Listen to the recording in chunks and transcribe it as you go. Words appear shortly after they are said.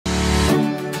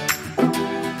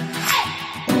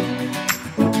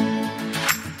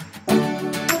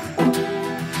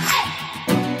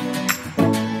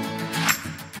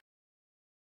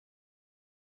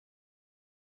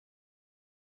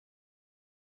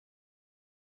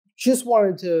just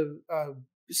wanted to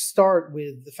start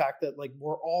with the fact that like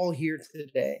we're all here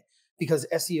today because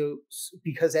SEO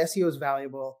is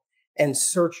valuable and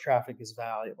search traffic is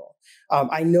valuable.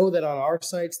 I know that on our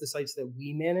sites, the sites that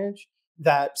we manage,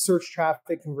 that search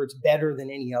traffic converts better than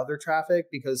any other traffic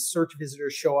because search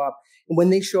visitors show up, and when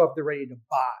they show up, they're ready to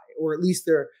buy, or at least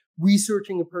they're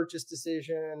researching a purchase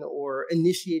decision or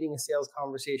initiating a sales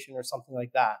conversation or something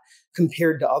like that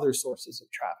compared to other sources of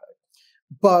traffic.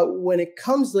 But when it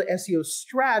comes to SEO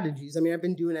strategies, I mean, I've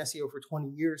been doing SEO for 20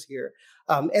 years here.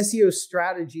 SEO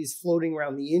strategies floating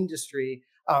around the industry,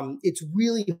 it's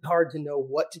really hard to know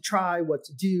what to try, what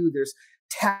to do. There's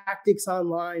tactics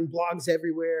online, blogs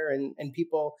everywhere, and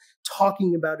people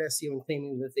talking about SEO and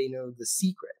claiming that they know the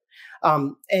secret.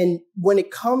 And when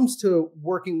it comes to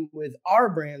working with our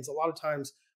brands, a lot of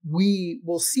times we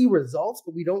will see results,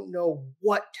 but we don't know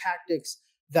what tactics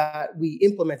that we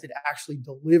implemented actually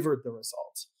delivered the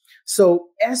results.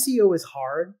 So SEO is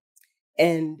hard,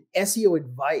 and SEO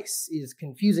advice is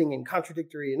confusing and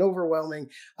contradictory and overwhelming.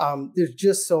 There's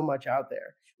just so much out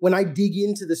there. When I dig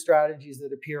into the strategies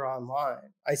that appear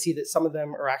online, I see that some of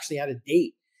them are actually out of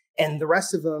date, and the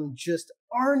rest of them just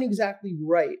aren't exactly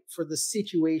right for the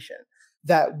situation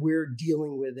that we're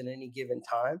dealing with in any given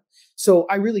time. So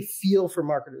I really feel for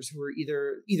marketers who are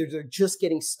either they're just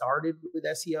getting started with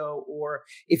SEO, or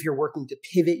if you're working to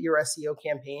pivot your SEO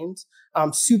campaigns,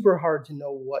 super hard to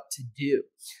know what to do.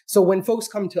 So when folks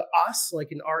come to us,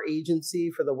 like in our agency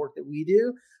for the work that we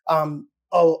do,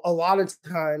 a lot of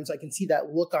times I can see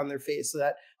that look on their face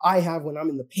that I have when I'm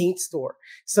in the paint store.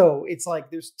 So it's like,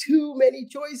 there's too many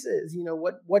choices. You know,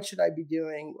 what should I be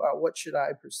doing? What should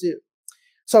I pursue?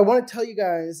 So I want to tell you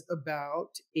guys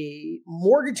about a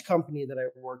mortgage company that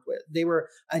I worked with. They were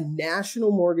a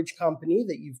national mortgage company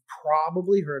that you've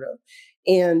probably heard of.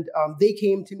 And they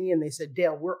came to me and they said,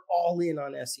 Dale, we're all in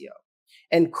on SEO.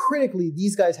 And critically,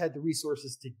 these guys had the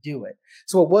resources to do it.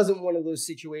 So it wasn't one of those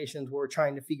situations where we're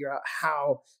trying to figure out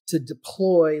how to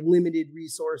deploy limited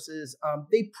resources.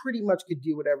 They pretty much could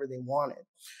do whatever they wanted.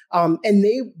 And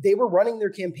they were running their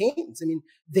campaigns. I mean,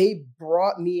 they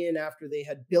brought me in after they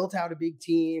had built out a big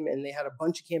team and they had a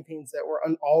bunch of campaigns that were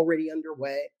already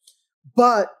underway.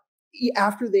 But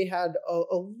after they had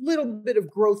a little bit of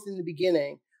growth in the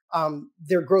beginning,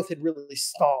 their growth had really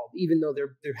stalled, even though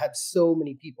there had so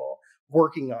many people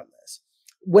working on this.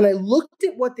 When I looked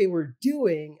at what they were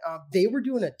doing a ton,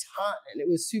 and it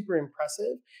was super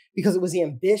impressive because it was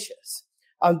ambitious.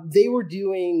 They were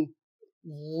doing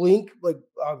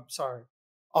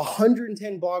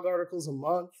 110 blog articles a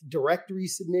month, directory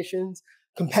submissions,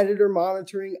 competitor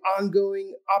monitoring,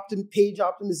 ongoing page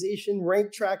optimization,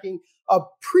 rank tracking,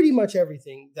 pretty much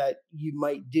everything that you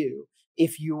might do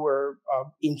if you were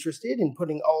interested in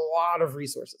putting a lot of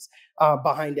resources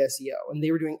behind SEO. And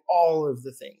they were doing all of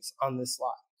the things on this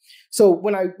slide. So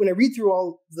when I read through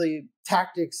all the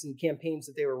tactics and campaigns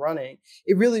that they were running,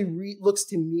 it really looks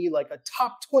to me like a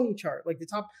top 20 chart, like the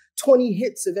top 20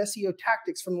 hits of SEO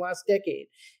tactics from the last decade.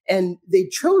 And they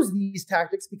chose these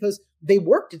tactics because they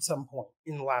worked at some point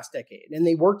in the last decade and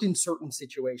they worked in certain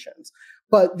situations,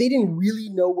 but they didn't really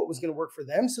know what was going to work for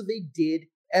them. So they did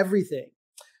everything.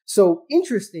 So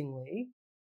interestingly,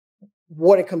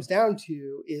 what it comes down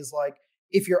to is like,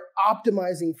 if you're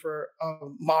optimizing for a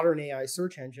modern AI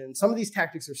search engine, some of these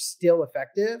tactics are still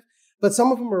effective, but some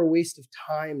of them are a waste of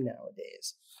time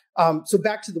nowadays. So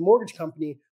back to the mortgage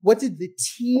company, what did the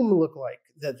team look like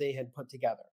that they had put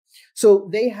together? So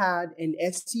they had an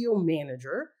SEO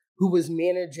manager who was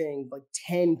managing like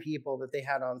 10 people that they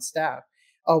had on staff.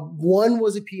 One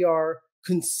was a PR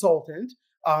consultant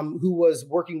who was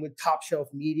working with top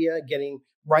shelf media, getting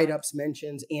write-ups,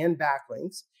 mentions, and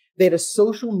backlinks. They had a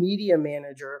social media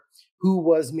manager who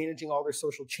was managing all their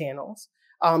social channels.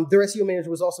 Their SEO manager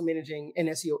was also managing an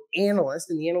SEO analyst,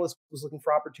 and the analyst was looking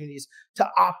for opportunities to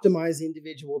optimize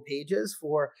individual pages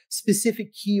for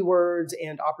specific keywords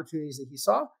and opportunities that he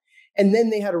saw. And then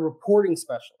they had a reporting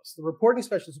specialist. The reporting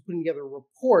specialist was putting together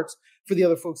reports for the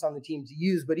other folks on the team to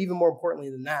use, but even more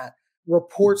importantly than that,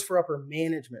 reports for upper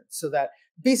management, so that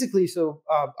basically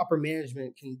upper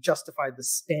management can justify the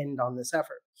spend on this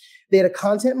effort. They had a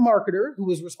content marketer who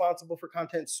was responsible for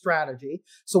content strategy.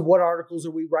 So what articles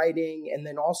are we writing? And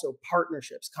then also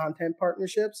partnerships, content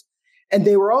partnerships. And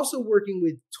they were also working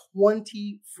with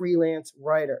 20 freelance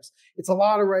writers. It's a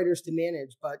lot of writers to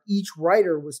manage, but each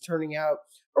writer was turning out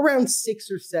around 6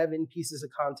 or 7 pieces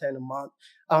of content a month.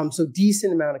 So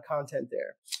decent amount of content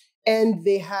there. And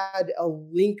they had a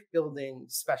link building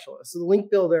specialist. So the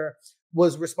link builder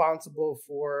was responsible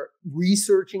for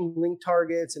researching link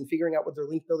targets and figuring out what their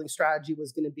link building strategy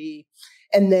was going to be.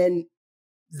 And then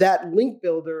that link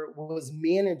builder was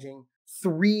managing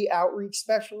 3 outreach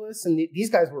specialists, and these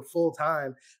guys were full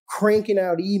time cranking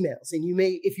out emails. And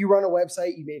if you run a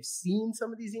website, you may have seen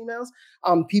some of these emails,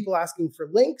 people asking for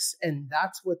links, and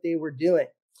that's what they were doing.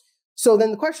 So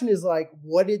then the question is like,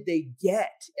 what did they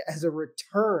get as a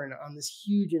return on this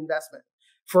huge investment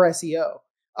for SEO?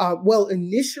 Well,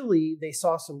 initially they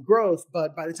saw some growth,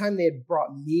 but by the time they had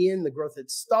brought me in, the growth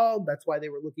had stalled. That's why they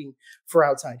were looking for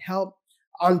outside help.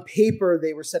 On paper,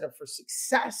 they were set up for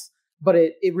success, but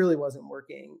it really wasn't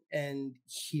working. And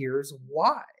here's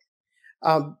why.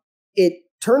 It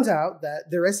turns out that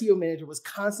their SEO manager was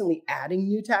constantly adding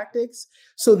new tactics.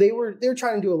 So they were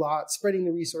trying to do a lot, spreading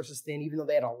the resources thin. Even though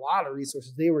they had a lot of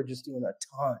resources, they were just doing a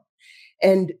ton.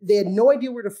 And they had no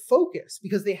idea where to focus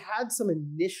because they had some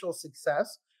initial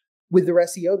success with their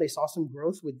SEO. They saw some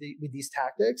growth with these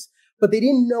tactics, but they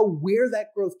didn't know where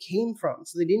that growth came from.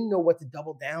 So they didn't know what to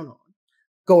double down on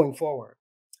going forward.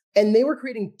 And they were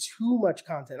creating too much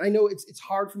content. I know it's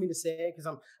hard for me to say because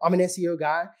I'm an SEO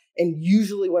guy, and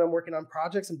usually when I'm working on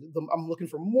projects, I'm looking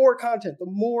for more content. The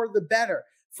more, the better,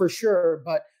 for sure.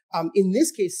 But in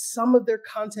this case, some of their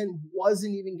content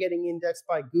wasn't even getting indexed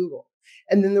by Google,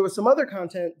 and then there was some other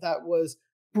content that was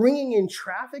bringing in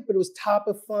traffic, but it was top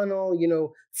of funnel,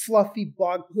 fluffy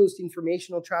blog post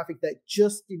informational traffic that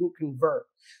just didn't convert.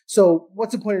 So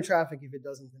what's the point of traffic if it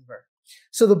doesn't convert?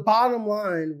 So the bottom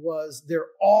line was their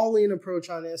all-in approach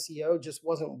on SEO just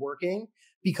wasn't working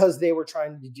because they were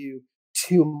trying to do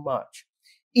too much.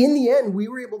 In the end, we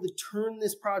were able to turn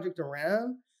this project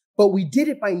around, but we did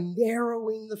it by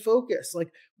narrowing the focus.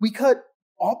 Like we cut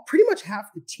pretty much half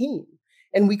the team,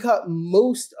 and we cut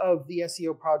most of the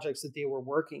SEO projects that they were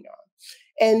working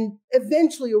on. And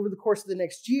eventually, over the course of the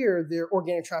next year, their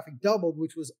organic traffic doubled,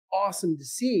 which was awesome to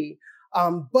see.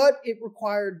 But it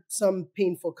required some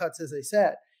painful cuts, as I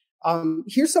said.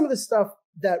 Here's some of the stuff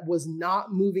that was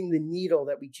not moving the needle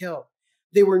that we killed.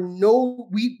 We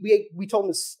told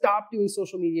them to stop doing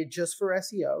social media just for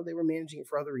SEO. They were managing it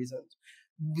for other reasons.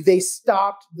 They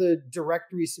stopped the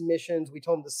directory submissions. We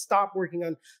told them to stop working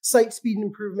on site speed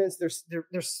improvements.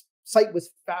 Their site was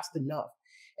fast enough.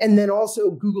 And then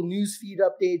also Google Newsfeed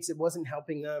updates, it wasn't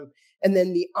helping them. And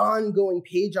then the ongoing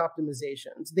page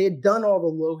optimizations. They had done all the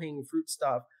low-hanging fruit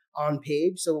stuff on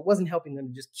page, so it wasn't helping them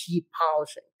to just keep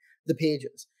polishing the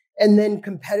pages. And then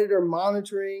competitor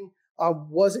monitoring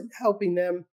wasn't helping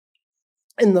them.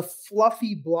 And the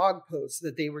fluffy blog posts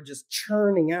that they were just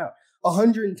churning out,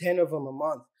 110 of them a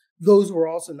month, those were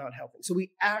also not helping. So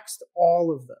we axed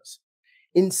all of this.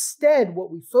 Instead,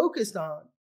 what we focused on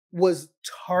was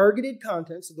targeted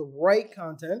content, so the right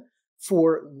content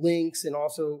for links and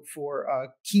also for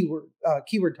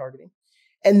keyword targeting,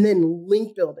 and then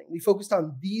link building. We focused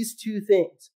on these two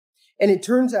things. And it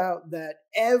turns out that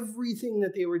everything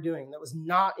that they were doing that was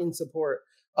not in support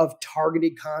of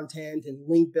targeted content and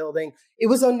link building, it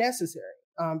was unnecessary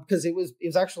because it was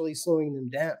actually slowing them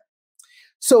down.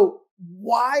 So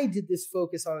why did this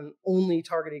focus on only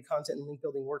targeted content and link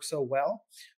building work so well?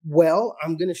 Well,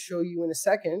 I'm going to show you in a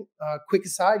second. Quick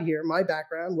aside here, my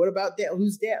background. What about Dale?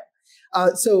 Who's Dale?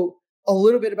 So a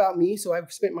little bit about me. So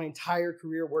I've spent my entire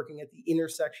career working at the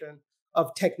intersection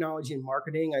of technology and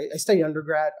marketing. I studied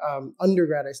undergrad.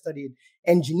 I studied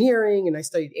engineering, and I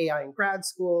studied AI in grad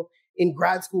school. In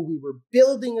grad school, we were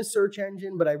building a search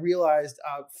engine, but I realized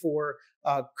for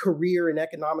career and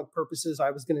economic purposes,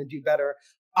 I was going to do better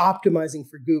optimizing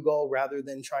for Google rather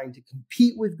than trying to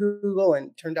compete with Google,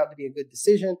 and it turned out to be a good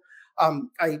decision.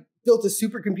 I built a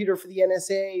supercomputer for the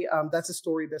NSA. That's a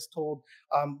story best told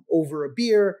over a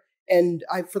beer. And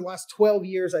for the last 12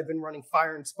 years, I've been running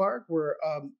Fire&Spark. We're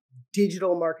a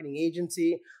digital marketing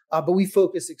agency, but we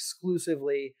focus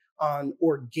exclusively on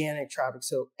organic traffic.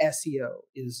 So SEO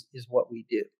is what we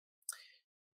do.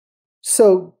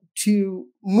 So to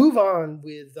move on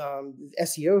with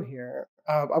SEO here,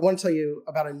 I want to tell you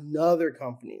about another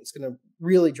company that's going to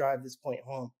really drive this point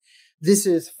home. This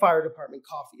is Fire Department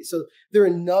Coffee. So they're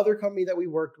another company that we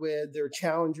worked with. They're a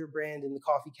challenger brand in the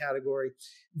coffee category.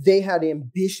 They had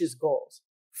ambitious goals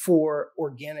for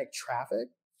organic traffic.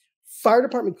 Fire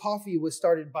Department Coffee was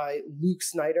started by Luke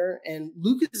Snyder, and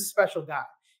Luke is a special guy.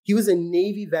 He was a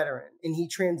Navy veteran, and he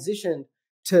transitioned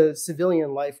to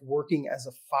civilian life working as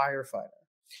a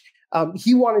firefighter.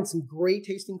 He wanted some great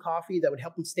tasting coffee that would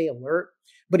help him stay alert,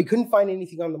 but he couldn't find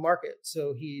anything on the market.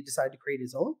 So he decided to create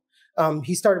his own.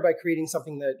 He started by creating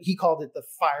something that he called it the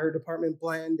Fire Department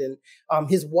blend. And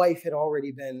his wife had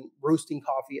already been roasting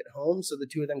coffee at home. So the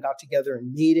two of them got together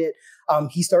and made it.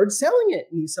 He started selling it,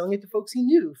 and he was selling it to folks he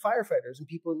knew, firefighters and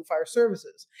people in the fire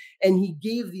services. And he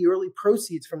gave the early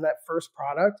proceeds from that first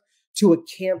product to a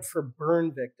camp for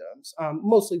burn victims,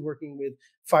 mostly working with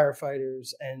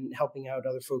firefighters and helping out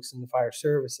other folks in the fire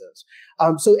services.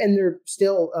 And they're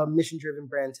still a mission-driven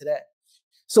brand today.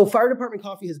 So Fire Department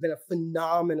Coffee has been a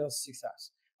phenomenal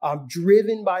success,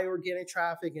 driven by organic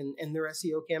traffic and their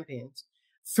SEO campaigns.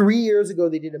 3 years ago,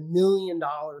 they did $1 million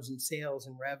in sales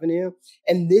and revenue.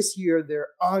 And this year, they're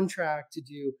on track to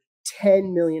do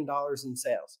 $10 million in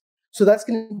sales. So that's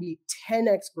going to be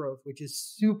 10x growth, which is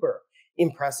super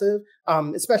impressive,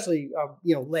 especially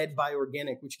led by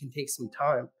organic, which can take some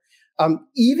time.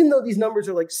 Even though these numbers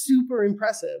are like super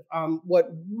impressive, what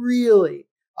really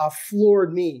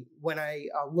floored me when I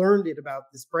learned it about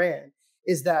this brand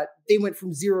is that they went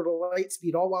from 0 to light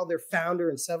speed, all while their founder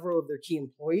and several of their key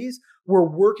employees were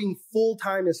working full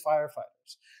time as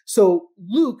firefighters. So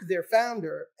Luke, their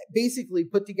founder, basically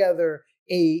put together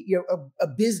a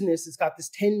business that's got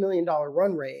this $10 million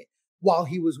run rate while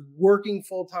he was working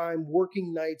full time,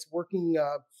 working nights, working.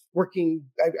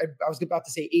 I was about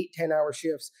to say 8-10 hour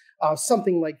shifts,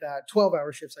 something like that,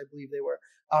 12-hour shifts, I believe they were,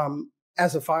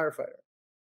 as a firefighter.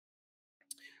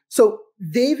 So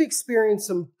they've experienced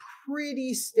some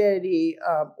pretty steady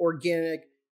organic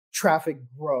traffic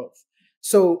growth.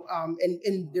 So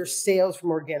and their sales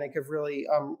from organic have really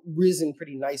risen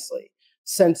pretty nicely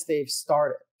since they've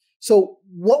started. So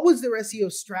what was their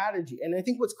SEO strategy? And I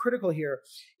think what's critical here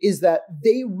is that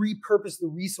they repurposed the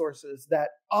resources that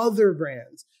other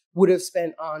brands would have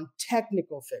spent on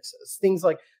technical fixes, things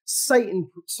like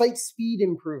site speed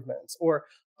improvements or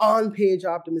on-page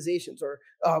optimizations or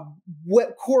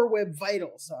core web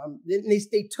vitals.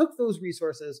 They took those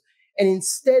resources and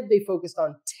instead they focused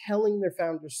on telling their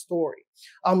founder's story.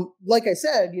 Like I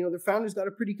said, their founders got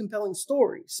a pretty compelling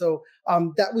story. So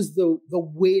that was the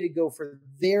way to go for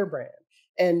their brand.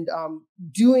 And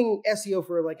doing SEO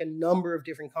for like a number of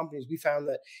different companies, we found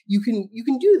that you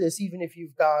can do this even if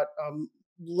you've got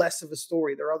less of a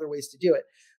story. There are other ways to do it.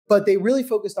 But they really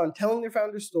focused on telling their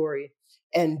founder's story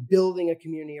and building a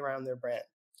community around their brand.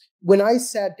 When I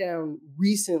sat down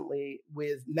recently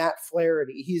with Matt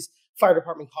Flaherty, he's Fire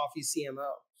Department Coffee CMO,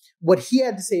 what he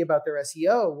had to say about their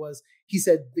SEO was, he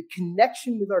said, the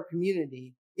connection with our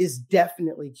community is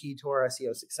definitely key to our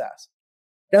SEO success.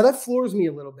 Now that floors me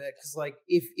a little bit because like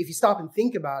if you stop and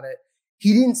think about it,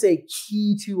 he didn't say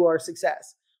key to our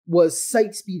success was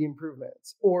site speed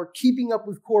improvements or keeping up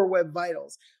with core web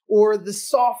vitals or the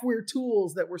software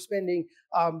tools that we're spending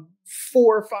 4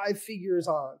 or 5 figures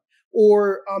on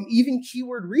or even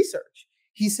keyword research.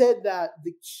 He said that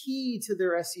the key to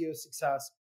their SEO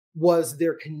success was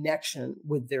their connection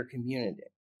with their community.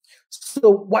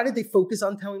 So why did they focus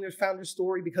on telling their founder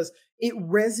story? Because it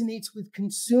resonates with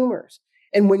consumers.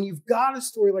 And when you've got a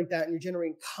story like that and you're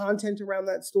generating content around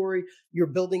that story, you're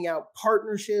building out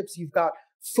partnerships, you've got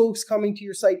folks coming to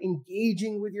your site,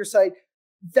 engaging with your site,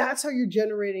 that's how you're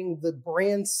generating the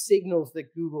brand signals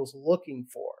that Google's looking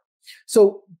for.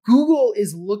 So Google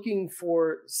is looking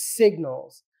for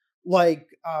signals like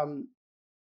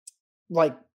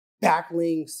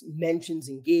backlinks, mentions,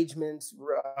 engagements,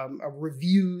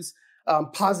 reviews,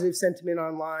 positive sentiment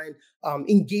online,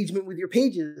 engagement with your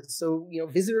pages. So,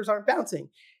 visitors aren't bouncing.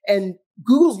 And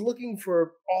Google's looking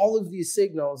for all of these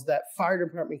signals that Fire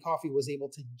Department Coffee was able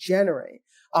to generate.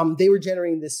 They were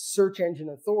generating this search engine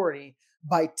authority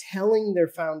by telling their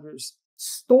founders'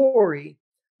 story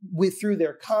through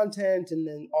their content and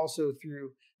then also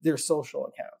through their social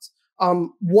accounts.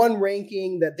 One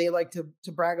ranking that they like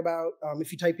to brag about,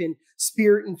 if you type in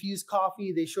spirit infused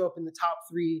coffee, they show up in the top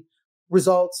 3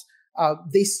 results.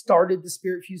 They started the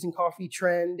spirit fusing coffee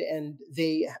trend and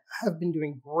they have been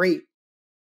doing great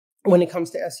when it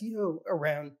comes to SEO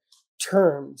around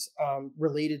terms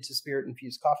related to spirit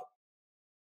infused coffee.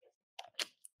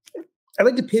 I'd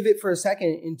like to pivot for a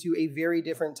second into a very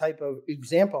different type of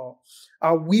example.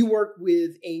 We work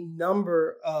with a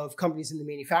number of companies in the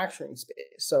manufacturing space.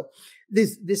 So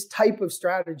this type of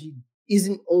strategy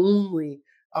isn't only,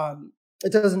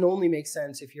 it doesn't only make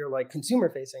sense if you're like consumer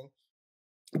facing,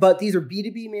 but these are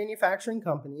B2B manufacturing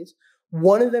companies.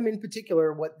 One of them in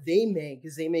particular, what they make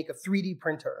is they make a 3D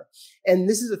printer. And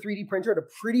this is a 3D printer at a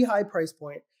pretty high price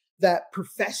point that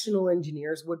professional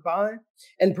engineers would buy.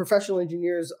 And professional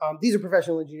engineers, these are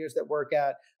professional engineers that work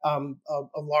at a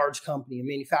large company, a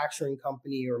manufacturing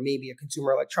company, or maybe a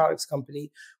consumer electronics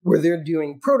company where they're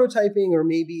doing prototyping or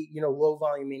maybe, low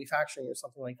volume manufacturing or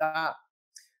something like that.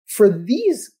 For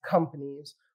these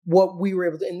companies, what we were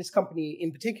able to, in this company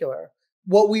in particular,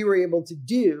 what we were able to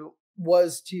do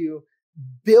was to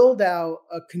build out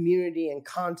a community and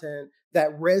content that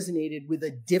resonated with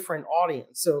a different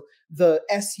audience. So the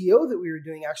SEO that we were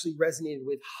doing actually resonated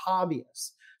with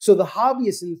hobbyists. So the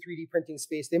hobbyists in the 3D printing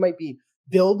space, they might be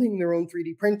building their own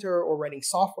 3D printer or writing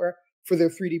software for their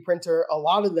 3D printer. A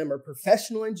lot of them are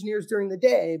professional engineers during the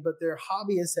day, but they're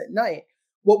hobbyists at night.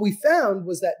 What we found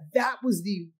was that was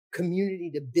the community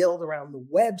to build around the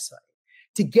website,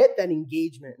 to get that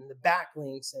engagement and the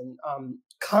backlinks and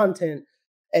content,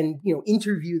 and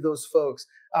interview those folks.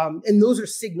 And those are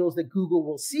signals that Google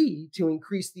will see to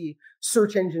increase the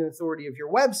search engine authority of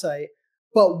your website.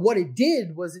 But what it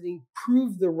did was it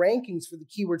improved the rankings for the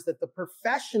keywords that the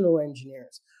professional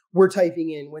engineers were typing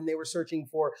in when they were searching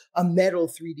for a metal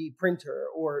 3D printer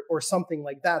or something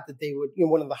like that they would,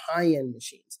 one of the high-end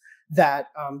machines that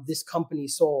this company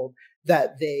sold,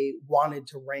 that they wanted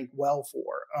to rank well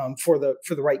for the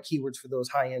right keywords for those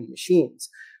high-end machines.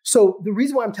 So the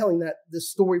reason why I'm telling the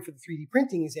story for the 3D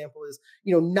printing example is,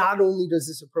 not only does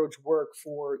this approach work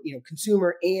for,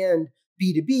 consumer and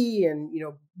B2B and,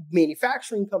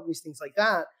 manufacturing companies, things like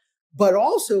that, but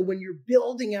also when you're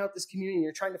building out this community and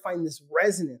you're trying to find this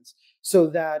resonance so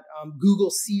that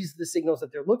Google sees the signals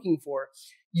that they're looking for,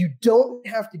 you don't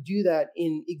have to do that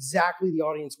in exactly the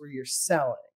audience where you're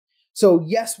selling. So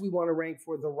yes, we want to rank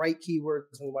for the right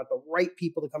keywords and we want the right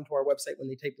people to come to our website when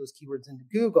they type those keywords into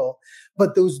Google,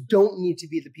 but those don't need to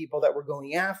be the people that we're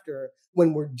going after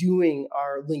when we're doing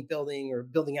our link building or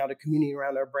building out a community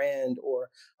around our brand, or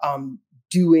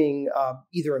doing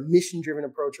either a mission-driven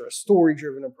approach or a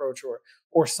story-driven approach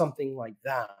or something like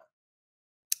that.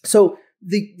 So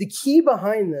the key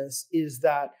behind this is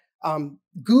that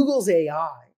Google's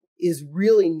AI is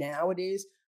really nowadays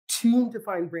tuned to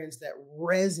find brands that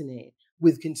resonate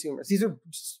with consumers. These are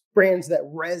brands that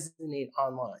resonate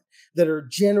online, that are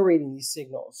generating these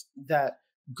signals that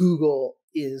Google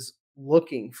is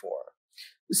looking for.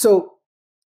 So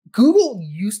Google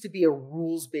used to be a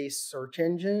rules-based search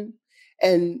engine.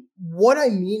 And what I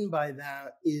mean by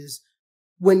that is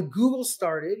when Google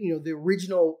started, the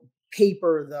original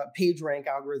paper, the PageRank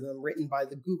algorithm written by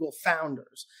the Google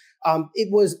founders,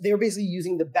 they were basically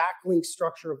using the backlink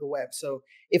structure of the web. So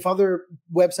if other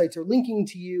websites are linking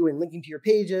to you and linking to your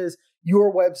pages,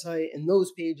 your website and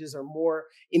those pages are more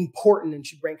important and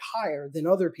should rank higher than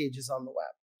other pages on the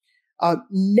web.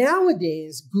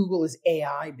 Nowadays, Google is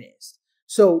AI based.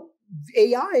 So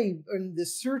AI and the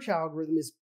search algorithm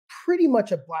is pretty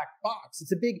much a black box.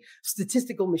 It's a big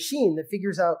statistical machine that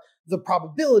figures out the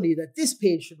probability that this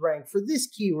page should rank for this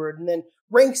keyword and then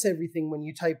ranks everything when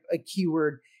you type a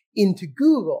keyword into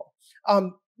Google.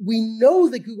 We know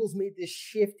that Google's made this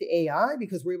shift to AI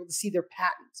because we're able to see their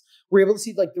patents. We're able to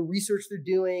see the research they're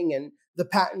doing and the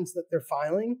patents that they're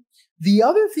filing. The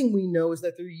other thing we know is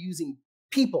that they're using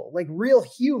people, like real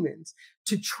humans,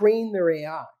 to train their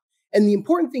AI. And the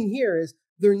important thing here is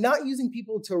they're not using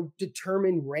people to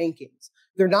determine rankings.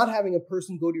 They're not having a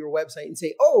person go to your website and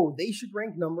say, oh, they should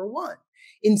rank number one.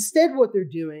 Instead, what they're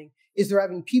doing is they're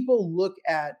having people look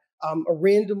at a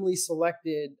randomly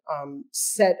selected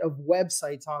set of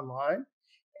websites online.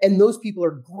 And those people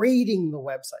are grading the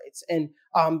websites and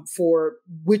for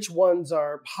which ones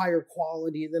are higher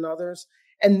quality than others.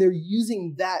 And they're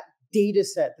using that data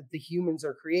set that the humans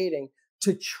are creating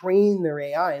to train their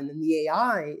AI. And then the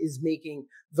AI is making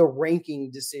the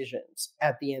ranking decisions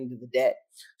at the end of the day.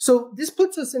 So this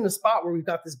puts us in a spot where we've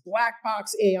got this black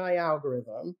box AI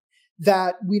algorithm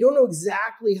that we don't know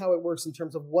exactly how it works in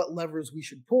terms of what levers we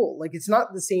should pull. It's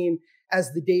not the same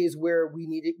as the days where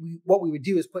what we would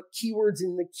do is put keywords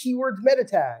in the keywords meta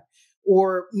tag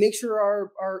or make sure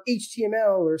our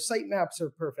HTML or sitemaps are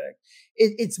perfect.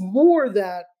 It's more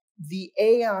that the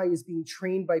AI is being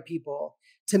trained by people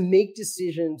to make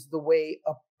decisions the way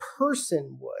a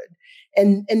person would.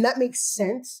 And that makes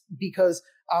sense because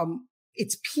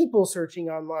it's people searching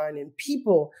online and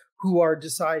people who are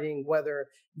deciding whether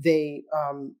they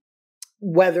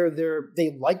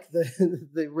like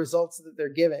the results that they're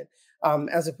given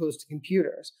as opposed to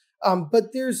computers.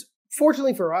 But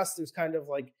fortunately for us, there's kind of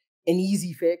an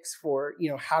easy fix for,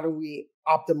 how do we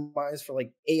optimize for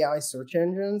AI search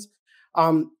engines.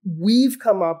 We've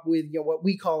come up with what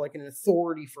we call an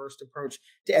authority first approach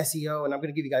to SEO, and I'm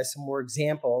going to give you guys some more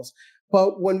examples.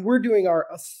 But when we're doing our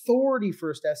authority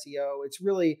first SEO, it's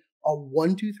really a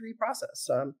 1, 2, 3 process,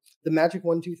 the magic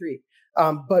 1, 2, 3.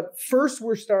 But first,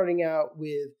 we're starting out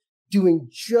with doing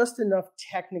just enough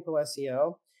technical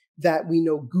SEO that we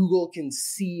know Google can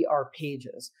see our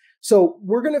pages. So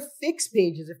we're going to fix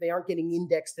pages if they aren't getting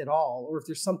indexed at all, or if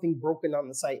there's something broken on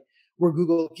the site where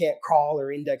Google can't crawl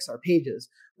or index our pages.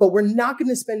 But we're not going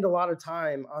to spend a lot of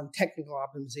time on technical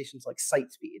optimizations like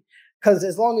site speed, because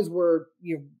as long as we're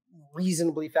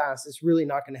reasonably fast, it's really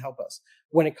not going to help us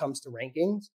when it comes to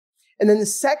rankings. And then the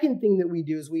second thing that we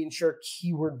do is we ensure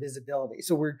keyword visibility.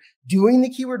 So we're doing the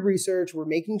keyword research, we're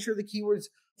making sure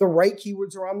the right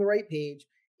keywords are on the right page,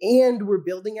 and we're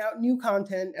building out new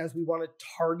content as we want to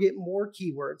target more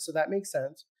keywords. So that makes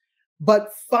sense. But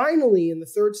finally, in the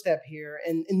third step here,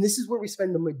 and this is where we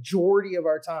spend the majority of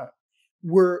our time,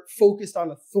 we're focused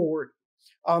on authority.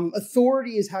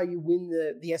 Authority is how you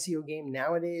win the SEO game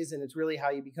nowadays, and it's really how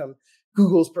you become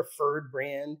Google's preferred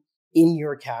brand in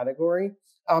your category.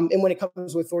 And when it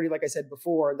comes to authority, like I said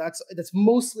before, that's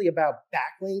mostly about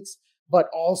backlinks, but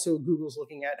also Google's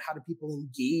looking at how do people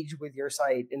engage with your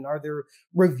site and are there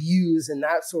reviews and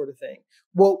that sort of thing.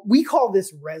 Well, we call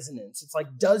this resonance. It's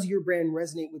like, does your brand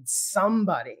resonate with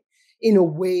somebody in a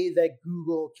way that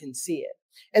Google can see it?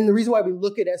 And the reason why we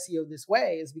look at SEO this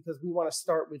way is because we want to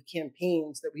start with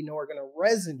campaigns that we know are going to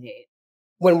resonate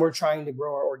when we're trying to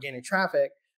grow our organic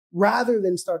traffic, rather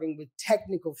than starting with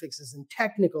technical fixes and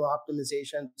technical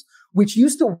optimizations, which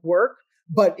used to work,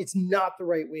 but it's not the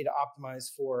right way to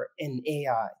optimize for an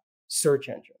AI search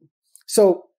engine.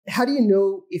 So how do you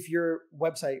know if your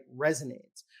website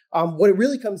resonates? What it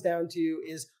really comes down to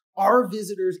is, are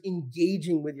visitors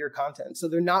engaging with your content? So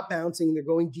they're not bouncing, they're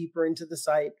going deeper into the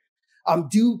site.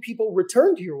 Do people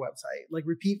return to your website, like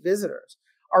repeat visitors?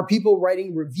 Are people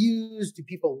writing reviews? Do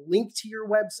people link to your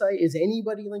website? Is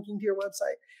anybody linking to your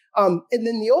website? And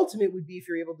then the ultimate would be if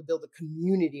you're able to build a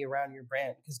community around your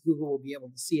brand, because Google will be able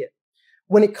to see it.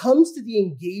 When it comes to the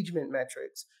engagement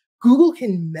metrics, Google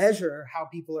can measure how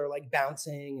people are like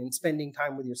bouncing and spending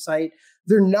time with your site.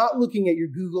 They're not looking at your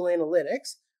Google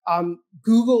Analytics.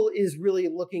 Google is really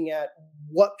looking at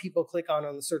what people click on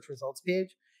the search results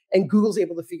page. And Google's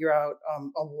able to figure out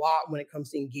a lot when it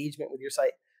comes to engagement with your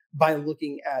site by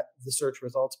looking at the search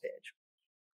results page.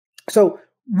 So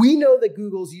we know that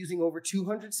Google's using over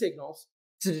 200 signals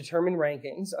to determine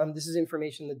rankings. This is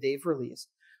information that they've released,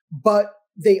 but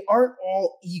they aren't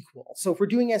all equal. So if we're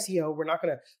doing SEO, we're not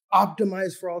going to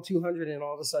optimize for all 200 and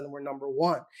all of a sudden we're number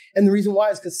one. And the reason why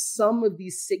is because some of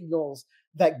these signals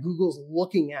that Google's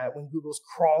looking at when Google's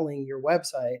crawling your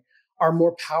website are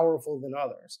more powerful than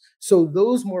others. So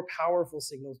those more powerful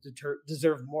signals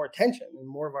deserve more attention and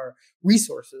more of our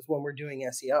resources when we're doing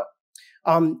SEO.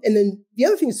 And then the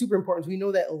other thing that's super important is we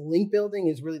know that link building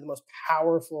is really the most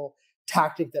powerful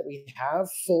tactic that we have,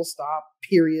 full stop,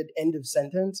 period, end of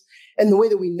sentence. And the way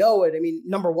that we know it, I mean,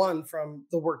 number one, from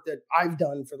the work that I've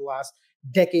done for the last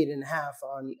decade and a half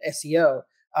on SEO,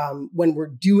 when we're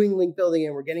doing link building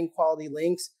and we're getting quality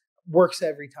links, works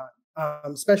every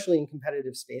time, especially in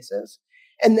competitive spaces.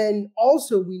 And then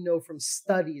also we know from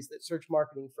studies that search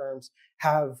marketing firms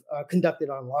have conducted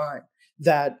online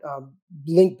that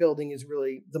link building is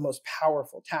really the most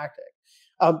powerful tactic.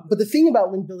 But the thing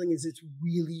about link building is it's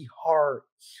really hard.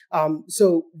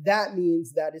 So that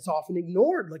means that it's often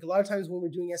ignored. Like a lot of times when we're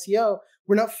doing SEO,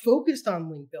 we're not focused on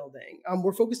link building.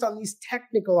 We're focused on these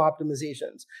technical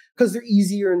optimizations because they're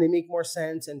easier and they make more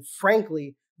sense. And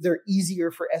frankly, they're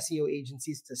easier for SEO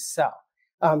agencies to sell.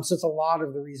 So it's a lot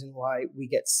of the reason why we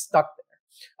get stuck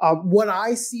there. What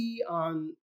I see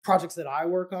on projects that I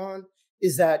work on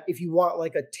is that if you want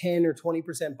like a 10 or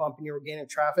 20% bump in your organic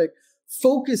traffic,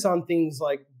 focus on things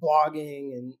like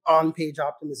blogging and on-page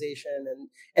optimization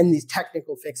and these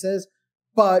technical fixes.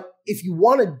 But if you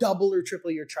want to double or triple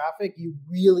your traffic, you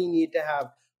really need to have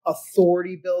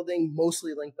authority building,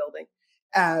 mostly link building,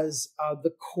 as the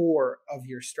core of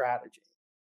your strategy.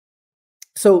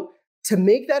 So to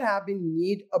make that happen, you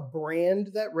need a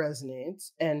brand that resonates.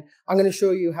 And I'm going to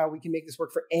show you how we can make this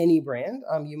work for any brand.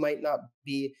 You might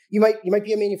be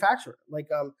a manufacturer, like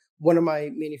one of my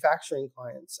manufacturing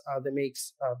clients that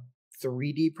makes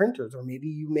 3D printers, or maybe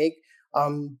you make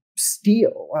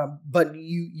steel, but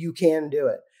you can do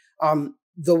it.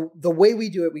 The way we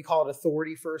do it, we call it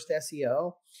authority first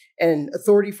SEO. And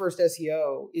authority first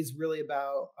SEO is really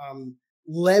about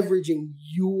leveraging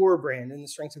your brand and the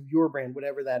strengths of your brand,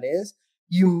 whatever that is.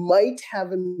 You might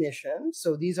have a mission.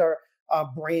 So these are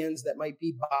brands that might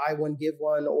be buy one, give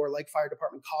one, or like Fire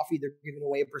Department Coffee, they're giving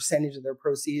away a percentage of their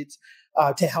proceeds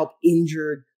to help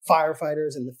injured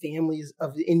firefighters and the families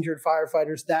of the injured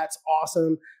firefighters. That's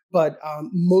awesome. But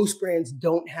most brands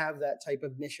don't have that type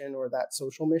of mission or that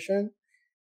social mission.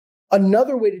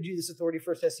 Another way to do this authority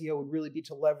first SEO would really be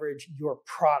to leverage your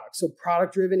product. So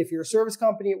product driven, if you're a service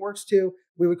company, it works too.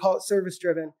 We would call it service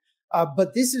driven.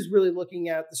 But this is really looking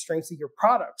at the strengths of your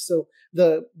product. So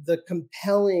the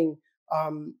compelling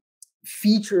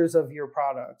features of your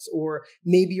products, or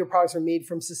maybe your products are made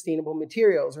from sustainable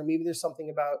materials, or maybe there's something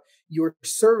about your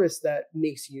service that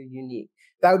makes you unique.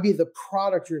 That would be the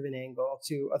product driven angle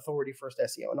to authority first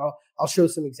SEO. And I'll show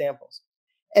some examples.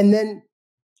 And then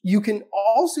You can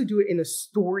also do it in a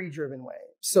story-driven way.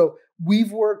 So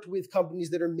we've worked with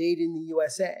companies that are made in the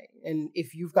USA. And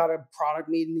if you've got a product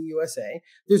made in the USA,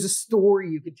 there's a story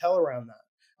you could tell around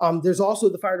that. There's also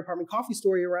the fire department coffee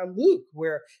story around Luke,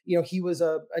 where he was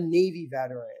a Navy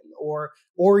veteran,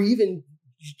 or even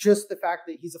just the fact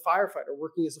that he's a firefighter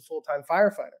working as a full-time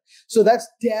firefighter. So that's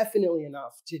definitely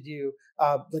enough to do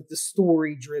like the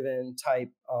story-driven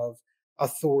type of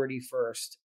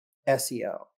authority-first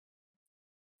SEO.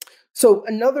 So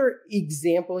another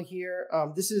example here,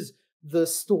 this is the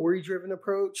story-driven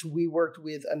approach. We worked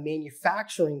with a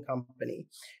manufacturing company,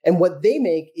 and what they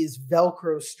make is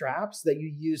Velcro straps that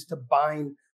you use to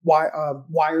bind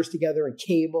wires together and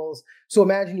cables. So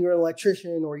imagine you're an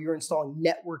electrician or you're installing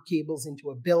network cables into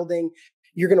a building.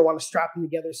 You're going to want to strap them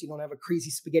together so you don't have a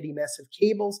crazy spaghetti mess of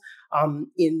cables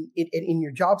in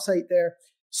your job site there.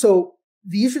 So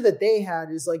the issue that they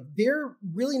had is like, they're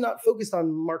really not focused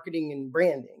on marketing and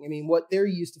branding. I mean, what they're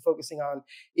used to focusing on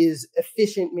is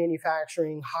efficient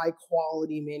manufacturing, high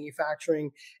quality manufacturing,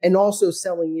 and also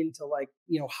selling into like,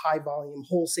 high volume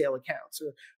wholesale accounts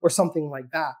or something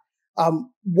like that.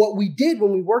 What we did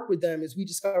when we worked with them is we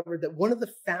discovered that one of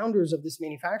the founders of this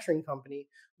manufacturing company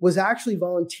was actually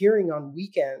volunteering on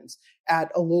weekends at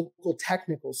a local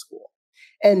technical school.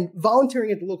 And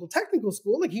volunteering at the local technical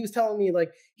school, like he was telling me,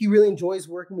 like he really enjoys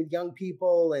working with young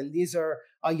people, and these are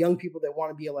young people that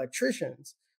want to be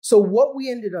electricians. So what we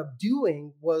ended up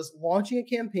doing was launching a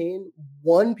campaign,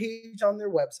 one page on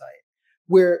their website,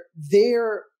 where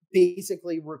they're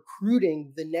basically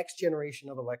recruiting the next generation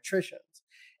of electricians.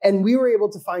 And we were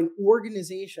able to find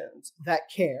organizations that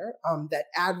care, that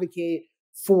advocate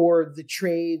for the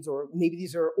trades, or maybe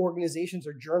these are organizations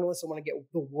or journalists that want to get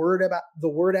the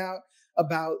word out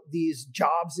about these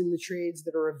jobs in the trades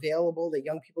that are available that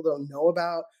young people don't know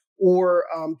about, or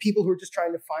people who are just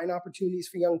trying to find opportunities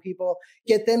for young people,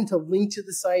 get them to link to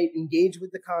the site, engage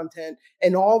with the content,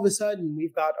 and all of a sudden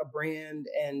we've got a brand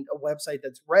and a website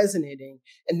that's resonating,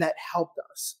 and that helped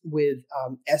us with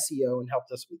SEO and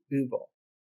helped us with Google.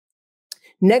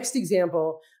 Next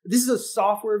example, this is a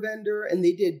software vendor, and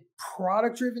they did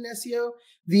product-driven SEO.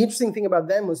 The interesting thing about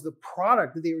them was the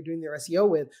product that they were doing their SEO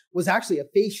with was actually a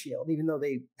face shield, even though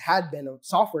they had been a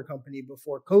software company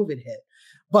before COVID hit.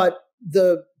 But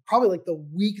probably like the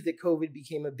week that COVID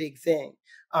became a big thing,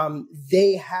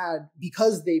 they had,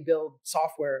 because they build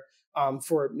software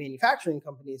for manufacturing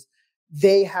companies,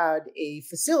 they had a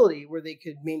facility where they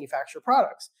could manufacture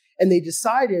products. And they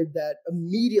decided that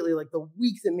immediately, like the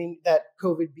week that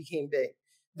COVID became big,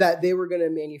 that they were going to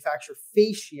manufacture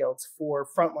face shields for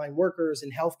frontline workers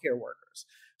and healthcare workers.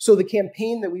 So the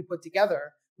campaign that we put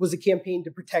together was a campaign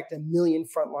to protect 1 million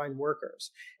frontline workers.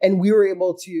 And we were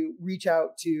able to reach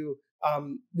out to,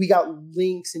 we got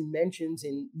links and mentions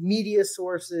in media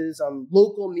sources,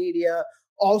 local media.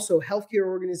 Also, healthcare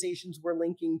organizations were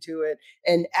linking to it,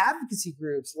 and advocacy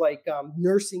groups like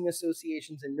nursing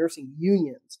associations and nursing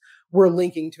unions were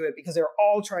linking to it, because they're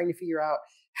all trying to figure out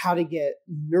how to get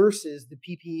nurses the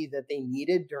PPE that they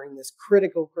needed during this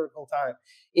critical time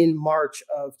in March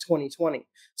of 2020.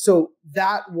 So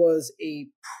that was a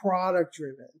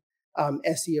product-driven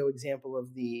SEO example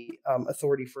of the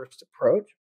authority-first approach.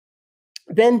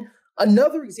 Then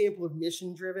another example of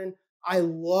mission-driven, I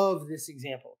love this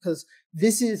example because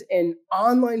this is an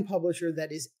online publisher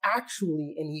that is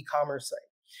actually an e-commerce site.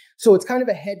 So it's kind of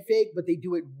a head fake, but they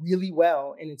do it really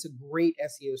well, and it's a great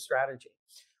SEO strategy.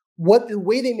 The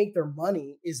way they make their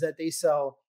money is that they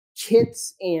sell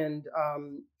kits and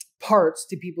parts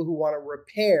to people who want to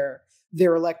repair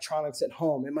their electronics at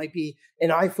home. It might be an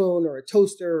iPhone or a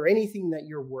toaster or anything that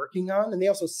you're working on, and they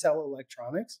also sell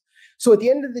electronics. So at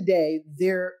the end of the day,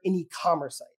 they're an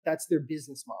e-commerce site. That's their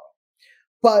business model.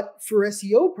 But for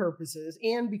SEO purposes,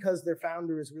 and because their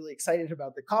founder is really excited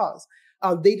about the cause,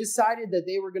 they decided that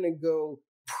they were going to go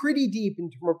pretty deep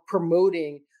into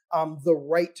promoting the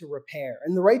right to repair.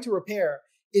 And the right to repair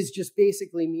is just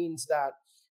basically means that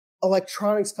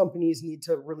electronics companies need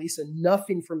to release enough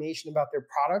information about their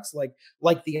products,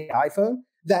 like the iPhone,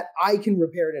 that I can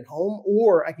repair it at home,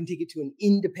 or I can take it to an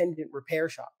independent repair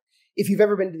shop. If you've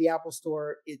ever been to the Apple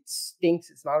store, it stinks.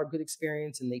 It's not a good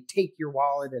experience, and they take your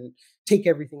wallet and take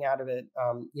everything out of it.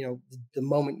 The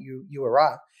moment you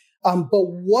arrive. But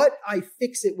what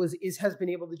iFixit has been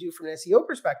able to do from an SEO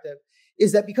perspective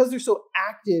is that because they're so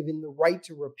active in the right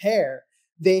to repair,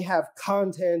 they have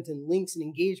content and links and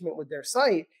engagement with their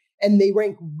site, and they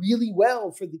rank really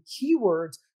well for the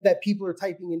keywords that people are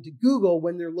typing into Google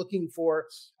when they're looking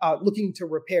to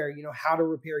repair, how to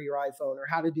repair your iPhone or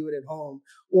how to do it at home,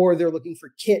 or they're looking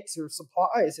for kits or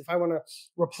supplies. If I want to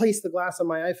replace the glass on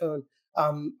my iPhone,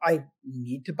 I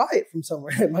need to buy it from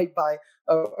somewhere. I might buy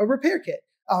a repair kit.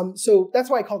 So that's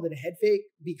why I called it a head fake,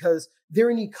 because they're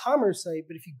an e-commerce site,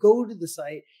 but if you go to the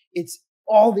site,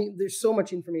 there's so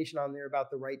much information on there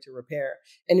about the right to repair,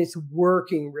 and it's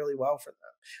working really well for them.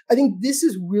 I think this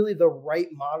is really the right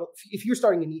model. If you're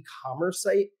starting an e-commerce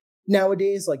site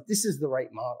nowadays, like, this is the right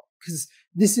model, because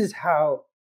this is how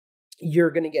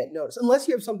you're going to get noticed, unless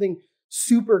you have something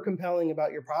super compelling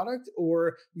about your product,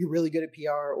 or you're really good at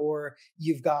PR, or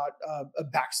you've got a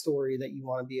backstory that you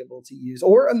want to be able to use,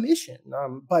 or a mission,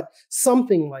 but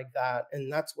something like that.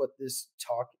 And that's what this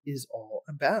talk is all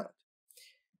about.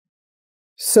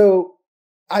 So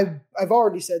I've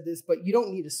already said this, but you don't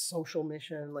need a social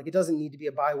mission. Like, it doesn't need to be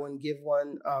a buy one, give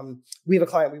one. We have a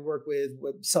client we work with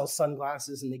sells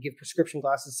sunglasses, and they give prescription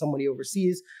glasses to somebody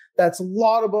overseas. That's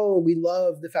laudable. We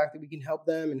love the fact that we can help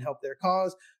them and help their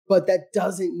cause, but that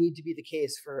doesn't need to be the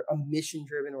case for a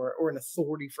mission-driven or an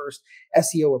authority-first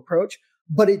SEO approach.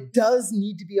 But it does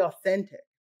need to be authentic.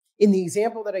 In the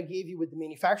example that I gave you with the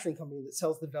manufacturing company that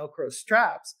sells the Velcro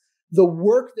straps, the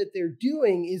work that they're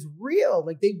doing is real.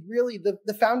 Like, they really,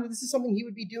 the founder, this is something he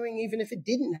would be doing even if it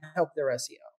didn't help their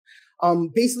SEO.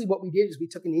 Basically what we did is we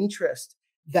took an interest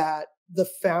that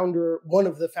one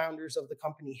of the founders of the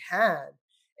company had,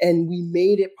 and we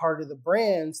made it part of the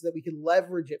brand so that we could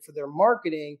leverage it for their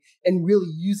marketing and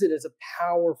really use it as a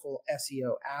powerful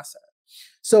SEO asset.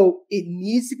 So it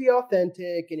needs to be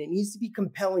authentic, and it needs to be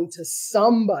compelling to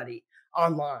somebody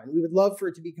online. We would love for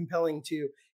it to be compelling to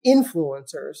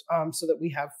influencers, so that we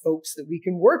have folks that we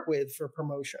can work with for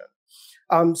promotion.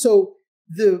 So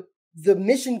the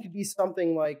mission could be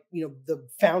something like, the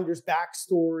founder's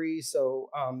backstory. So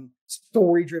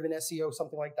story-driven SEO,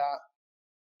 something like that.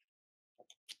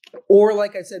 Or,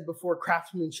 like I said before,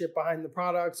 craftsmanship behind the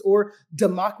products, or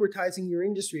democratizing your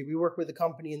industry. We work with a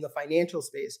company in the financial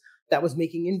space that was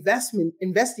making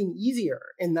investing easier,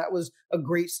 and that was a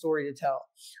great story to tell.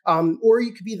 Or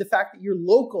you could be the fact that you're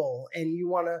local and you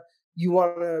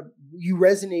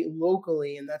resonate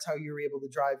locally, and that's how you're able to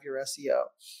drive your SEO.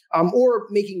 Or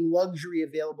making luxury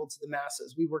available to the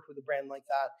masses. We worked with a brand like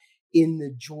that in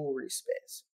the jewelry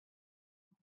space.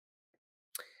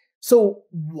 So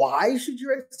why should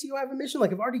your SEO have a mission?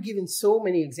 Like, I've already given so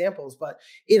many examples, but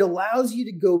it allows you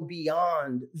to go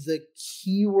beyond the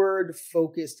keyword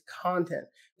focused content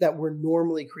that we're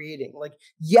normally creating. Like,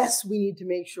 yes, we need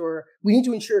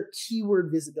to ensure keyword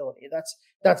visibility.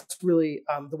 That's really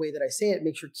the way that I say it.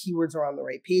 Make sure keywords are on the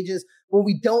right pages. What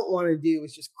we don't want to do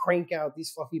is just crank out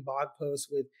these fluffy blog posts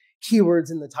with keywords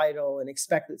in the title and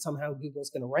expect that somehow Google's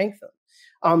going to rank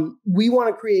them. We want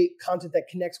to create content that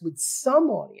connects with some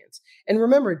audience. And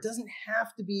remember, it doesn't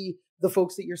have to be the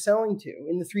folks that you're selling to.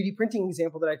 In the 3D printing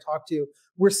example that I talked to,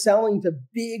 we're selling to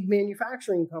big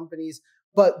manufacturing companies,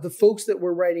 but the folks that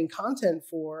we're writing content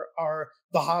for are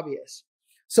the hobbyists.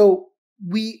 So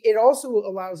it also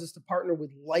allows us to partner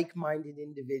with like-minded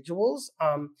individuals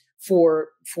for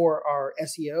our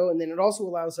SEO. And then it also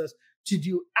allows us to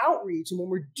do outreach. And when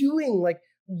we're doing like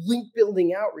link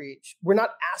building outreach, we're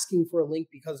not asking for a link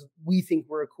because we think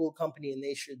we're a cool company and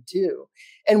they should too.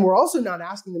 And we're also not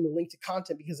asking them to link to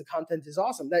content because the content is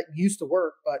awesome. That used to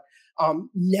work, but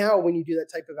now when you do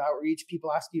that type of outreach,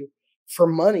 people ask you for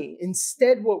money.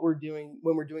 Instead, what we're doing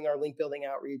when we're doing our link building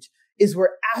outreach is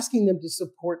we're asking them to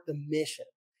support the mission.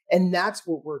 And that's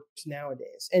what works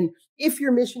nowadays. And if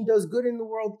your mission does good in the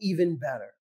world, even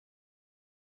better.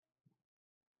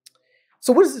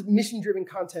 So what does this mission-driven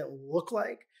content look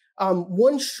like?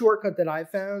 One shortcut that I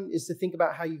found is to think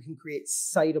about how you can create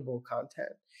citable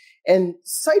content. And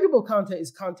citable content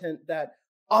is content that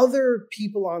other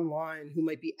people online who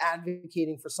might be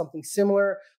advocating for something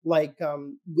similar, like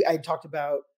I talked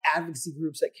about advocacy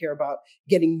groups that care about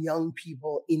getting young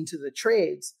people into the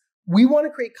trades. We want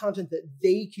to create content that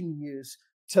they can use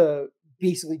to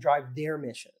basically drive their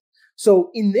mission.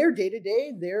 So in their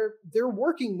day-to-day, they're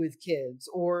working with kids,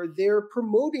 or they're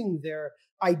promoting their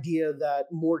idea that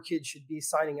more kids should be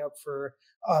signing up for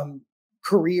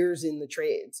careers in the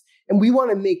trades. And we want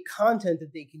to make content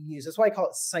that they can use. That's why I call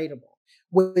it citable.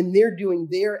 When they're doing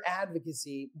their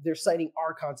advocacy, they're citing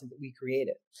our content that we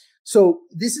created. So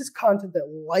this is content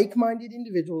that like-minded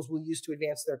individuals will use to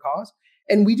advance their cause.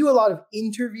 And we do a lot of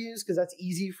interviews because that's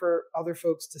easy for other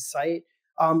folks to cite.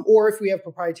 Or if we have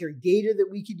proprietary data that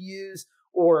we could use,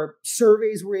 or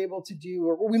surveys we're able to do,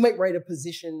 or we might write a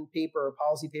position paper or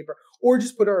policy paper, or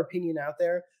just put our opinion out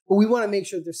there. But we want to make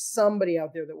sure there's somebody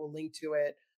out there that will link to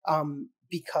it,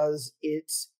 because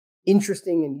it's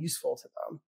interesting and useful to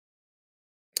them.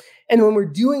 And when we're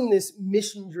doing this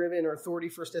mission-driven or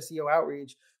authority-first SEO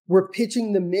outreach, we're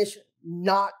pitching the mission,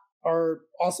 not our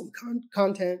awesome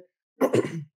content,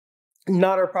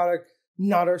 not our product,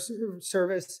 not our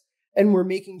service. And we're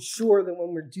making sure that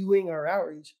when we're doing our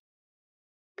outreach,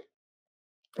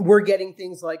 we're getting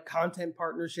things like content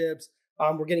partnerships,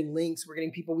 we're getting links, we're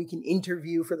getting people we can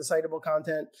interview for the citable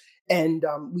content, and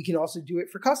we can also do it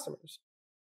for customers.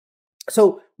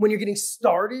 So when you're getting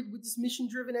started with this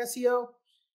mission-driven SEO,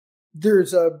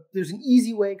 there's an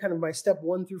easy way, kind of my step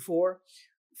 1 through 4.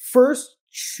 First,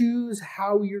 choose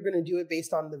how you're going to do it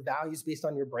based on the values, based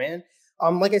on your brand.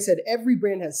 Like I said, every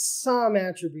brand has some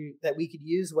attribute that we could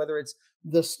use, whether it's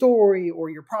the story or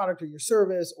your product or your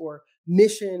service or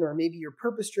mission, or maybe you're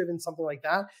purpose-driven, something like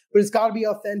that. But it's got to be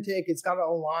authentic. It's got to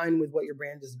align with what your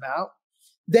brand is about.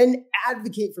 Then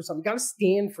advocate for something. Got to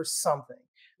stand for something.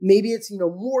 Maybe it's,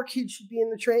 more kids should be in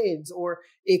the trades, or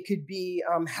it could be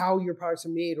how your products are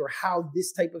made, or how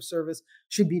this type of service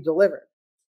should be delivered.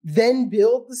 Then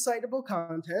build the citable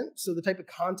content, so the type of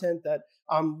content that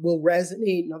will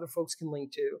resonate and other folks can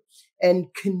link to,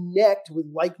 and connect with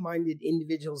like-minded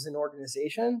individuals and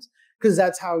organizations, because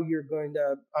that's how you're going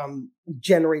to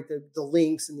generate the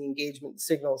links and the engagement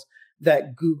signals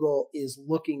that Google is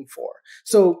looking for.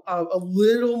 So a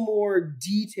little more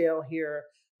detail here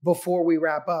before we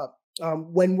wrap up.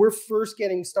 When we're first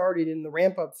getting started in the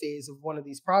ramp-up phase of one of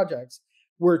these projects,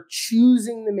 we're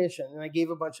choosing the mission, and I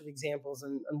gave a bunch of examples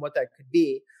on what that could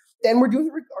be. Then we're doing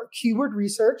our keyword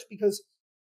research, because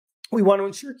we want to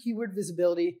ensure keyword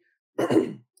visibility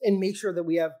and make sure that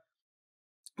we have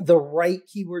the right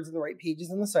keywords and the right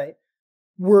pages on the site.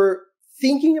 We're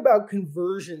thinking about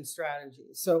conversion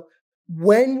strategies. So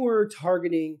when we're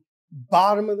targeting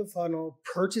bottom of the funnel,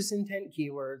 purchase intent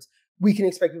keywords, we can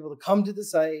expect people to come to the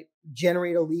site,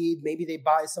 generate a lead, maybe they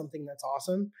buy something that's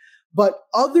awesome. But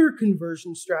other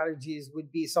conversion strategies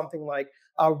would be something like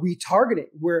retargeting,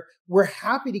 where we're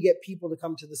happy to get people to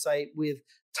come to the site with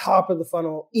top of the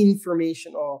funnel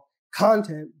informational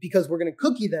content, because we're going to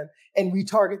cookie them and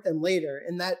retarget them later.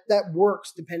 And that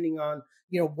works depending on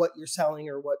what you're selling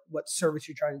or what service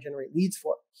you're trying to generate leads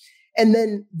for. And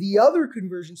then the other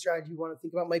conversion strategy you want to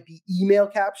think about might be email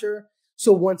capture.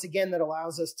 So once again, that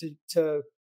allows us to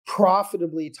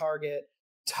profitably target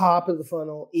top of the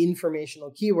funnel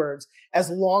informational keywords, as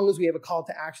long as we have a call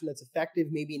to action that's effective,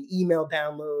 maybe an email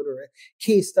download or a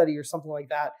case study or something like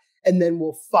that. And then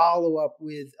we'll follow up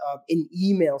with an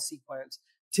email sequence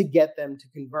to get them to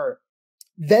convert.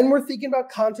 Then we're thinking about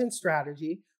content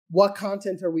strategy. What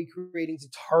content are we creating to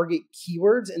target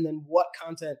keywords? And then what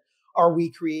content are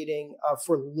we creating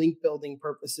for link building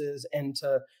purposes and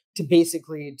to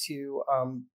basically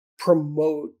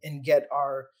promote and get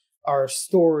our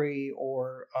story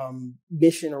or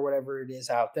mission or whatever it is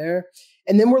out there.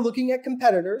 And then we're looking at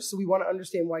competitors. So we want to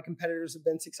understand why competitors have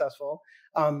been successful.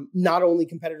 Not only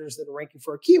competitors that are ranking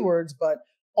for our keywords, but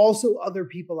also other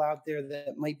people out there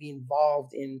that might be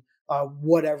involved in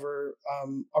whatever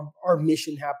our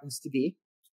mission happens to be.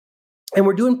 And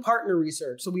we're doing partner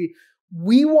research. So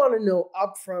we want to know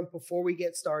upfront, before we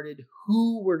get started,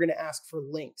 who we're going to ask for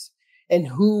links and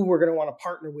who we're going to want to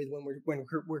partner with when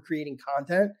we're creating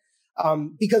content.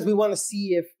 Because we want to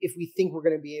see if we think we're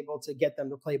going to be able to get them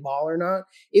to play ball or not.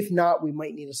 If not, we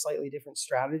might need a slightly different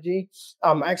strategy.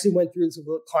 I actually went through this with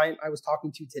a client I was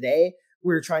talking to today.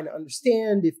 We were trying to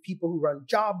understand if people who run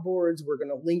job boards were going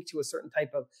to link to a certain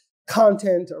type of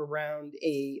content around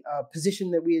a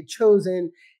position that we had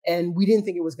chosen, and we didn't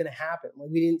think it was going to happen. Like,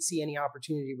 we didn't see any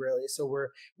opportunity really. So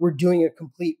we're doing a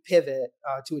complete pivot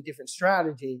to a different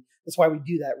strategy. That's why we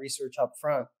do that research up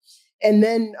front. And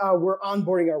then we're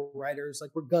onboarding our writers.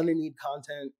 Like, we're going to need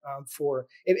content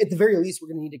at the very least, we're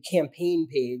going to need a campaign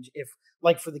page. If,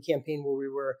 like, for the campaign where we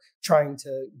were trying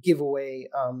to give away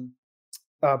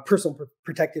personal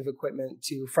protective equipment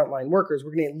to frontline workers,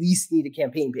 we're going to at least need a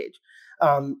campaign page.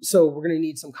 So we're going to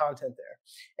need some content there.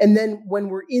 And then when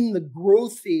we're in the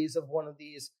growth phase of one of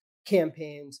these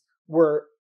campaigns, we're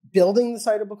building the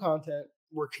citable content,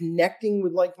 we're connecting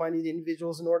with like-minded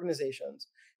individuals and organizations,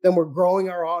 then we're growing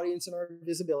our audience and our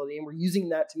visibility, and we're using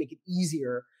that to make it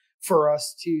easier for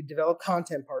us to develop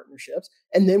content partnerships.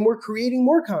 And then we're creating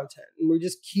more content, and we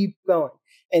just keep going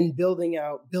and building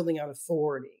out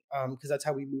authority, because that's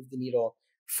how we move the needle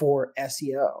for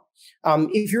SEO.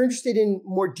 If you're interested in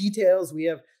more details, we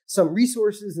have some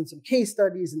resources and some case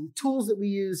studies and tools that we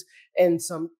use and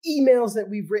some emails that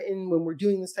we've written when we're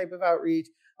doing this type of outreach.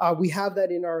 We have that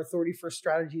in our Authority First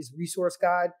Strategies resource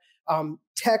guide.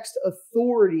 Text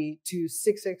authority to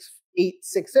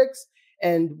 66866,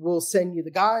 and we'll send you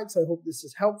the guide. So I hope this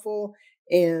is helpful.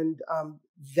 And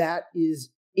that is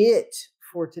it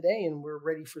for today. And we're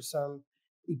ready for some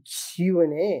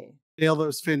Q&A. Dale, that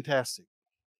was fantastic.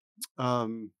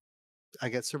 I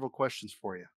got several questions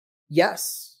for you.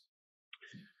 Yes.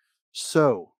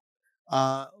 So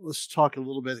let's talk a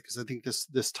little bit, because I think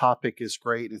this topic is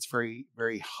great. It's very,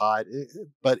 very hot.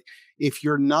 But if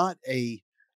you're not a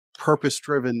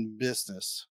purpose-driven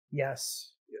business,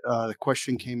 Yes. The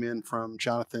question came in from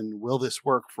Jonathan: will this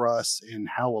work for us, and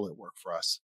how will it work for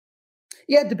us?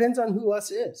 Yeah, it depends on who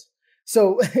us is.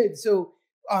 So it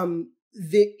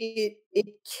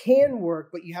can work,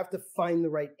 but you have to find the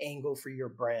right angle for your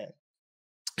brand.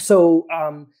 So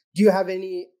do you have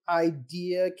any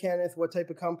idea, Kenneth, what type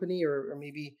of company, or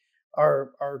maybe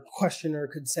our questioner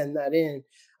could send that in?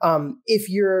 If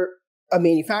you're a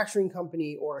manufacturing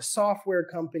company or a software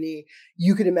company,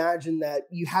 you could imagine that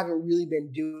you haven't really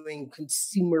been doing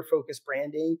consumer focused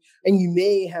branding, and you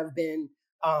may have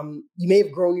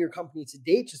grown your company to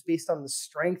date just based on the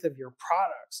strength of your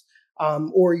products,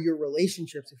 or your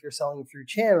relationships if you're selling through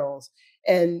channels.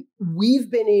 And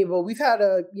we've had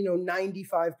a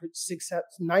 95%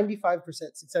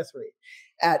 success rate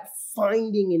at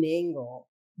finding an angle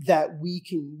that we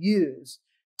can use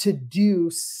to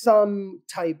do some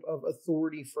type of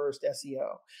authority first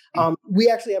SEO. We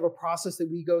actually have a process that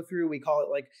we go through. We call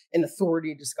it like an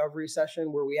authority discovery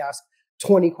session, where we ask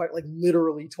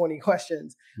literally 20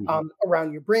 questions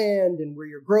around your brand and where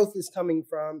your growth is coming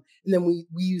from. And then we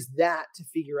use that to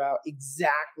figure out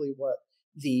exactly what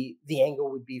the angle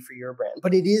would be for your brand.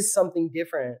 But it is something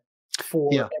different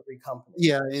for every company.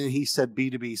 Yeah. And he said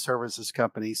B2B services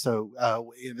company. So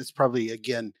it's probably,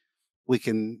 again, we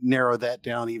can narrow that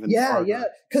down even further. Yeah.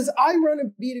 Because I run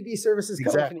a B2B services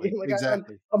company. I run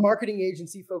a marketing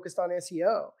agency focused on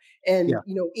SEO. And,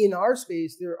 in our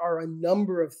space, there are a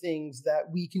number of things that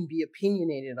we can be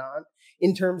opinionated on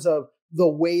in terms of the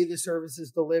way the service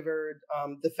is delivered,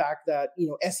 the fact that,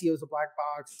 SEO is a black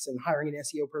box, and hiring an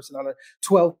SEO person on a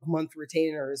 12-month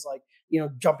retainer is like,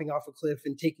 jumping off a cliff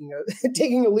and taking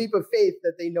a leap of faith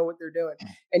that they know what they're doing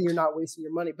and you're not wasting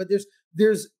your money. But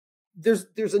there's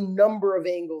a number of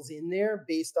angles in there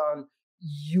based on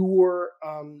your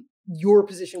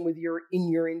position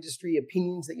in your industry,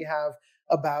 opinions that you have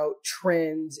about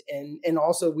trends, and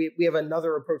also we have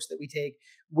another approach that we take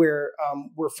where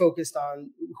we're focused on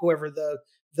whoever the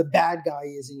bad guy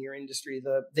is in your industry,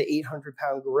 the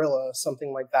 800-pound gorilla,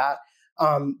 something like that.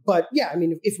 But yeah, I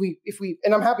mean, if we,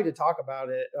 and I'm happy to talk about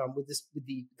it with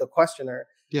the questioner.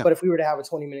 Yeah. But if we were to have a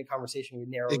 20-minute conversation, we'd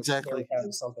narrow it down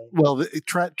to something. Well,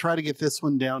 try to get this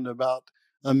one down to about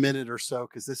a minute or so,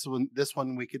 because this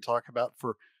one we could talk about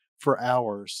for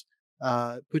hours.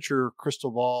 Put your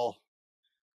crystal ball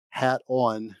hat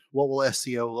on. What will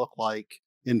SEO look like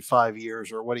in 5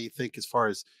 years, or what do you think as far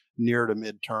as near to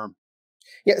midterm?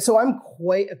 Yeah, so I'm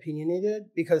quite opinionated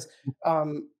because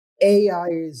AI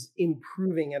is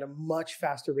improving at a much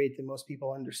faster rate than most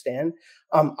people understand.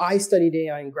 I studied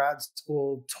AI in grad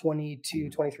school 22,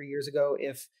 23 years ago,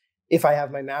 if I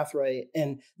have my math right.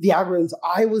 And the algorithms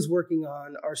I was working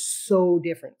on are so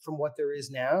different from what there is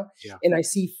now. Yeah. And I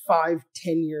see 5-10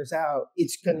 years out,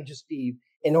 it's going to just be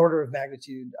an order of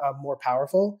magnitude more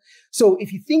powerful. So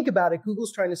if you think about it,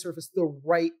 Google's trying to surface the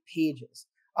right pages.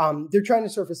 They're trying to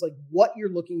surface like what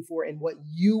you're looking for and what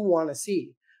you want to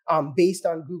see. Based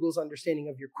on Google's understanding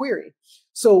of your query.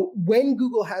 So when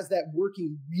Google has that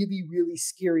working really, really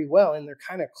scary well, and they're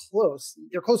kind of close,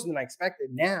 they're closer than I expected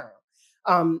now.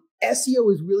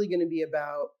 SEO is really going to be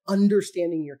about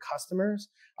understanding your customers.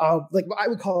 Like I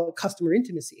would call it customer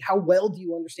intimacy. How well do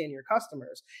you understand your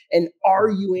customers? And are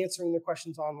you answering their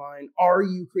questions online? Are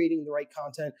you creating the right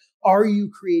content? Are you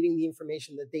creating the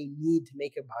information that they need to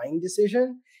make a buying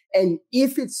decision? And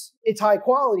if it's high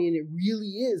quality and it really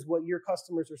is what your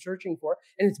customers are searching for,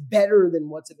 and it's better than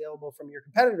what's available from your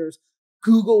competitors,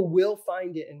 Google will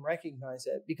find it and recognize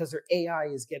it because their AI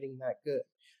is getting that good.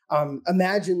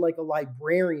 Imagine like a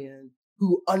librarian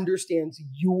who understands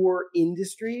your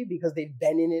industry because they've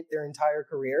been in it their entire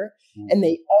career. Mm-hmm. And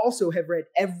they also have read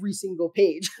every single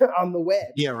page on the web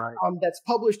that's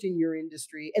published in your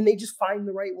industry. And they just find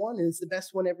the right one. And it's the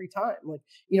best one every time. Like,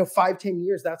 5-10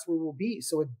 years, that's where we'll be.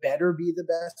 So it better be the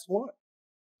best one.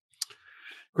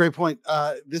 Great point.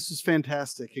 This is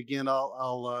fantastic. Again,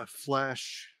 I'll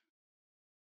flash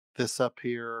this up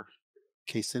here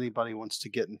in case anybody wants to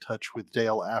get in touch with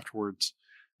Dale afterwards.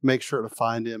 Make sure to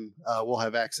find him. We'll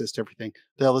have access to everything.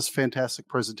 Dale, this is a fantastic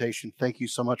presentation. Thank you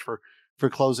so much for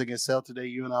closing us out today.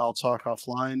 You and I will talk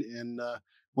offline, and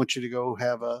want you to go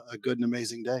have a good and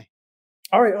amazing day.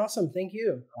 All right. Awesome. Thank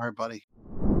you. All right, buddy.